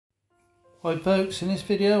Hi folks, in this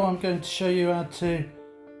video I'm going to show you how to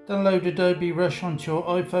download Adobe Rush onto your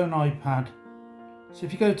iPhone, iPad. So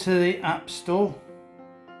if you go to the App Store,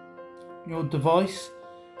 your device,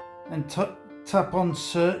 and tap on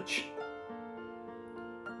search,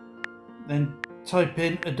 then type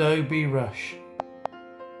in Adobe Rush.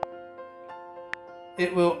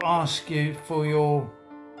 It will ask you for your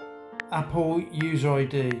Apple user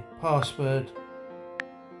ID, password,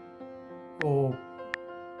 or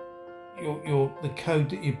the code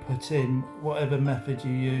that you put in, whatever method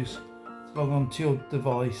you use to log on to your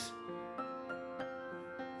device.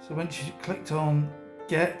 So once you clicked on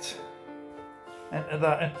Get, enter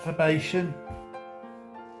that information,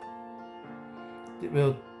 it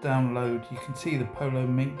will download. You can see the polo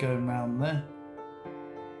mink going around there.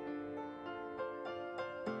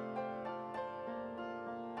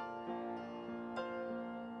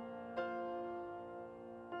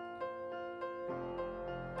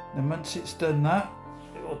 And once it's done that,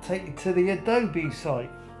 it will take you to the Adobe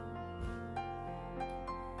site.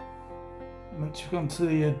 Once you've gone to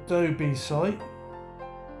the Adobe site,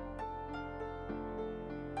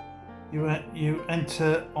 you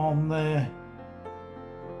enter on there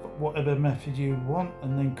whatever method you want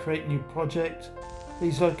and then create a new project.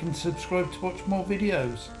 Please like and subscribe to watch more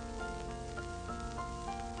videos.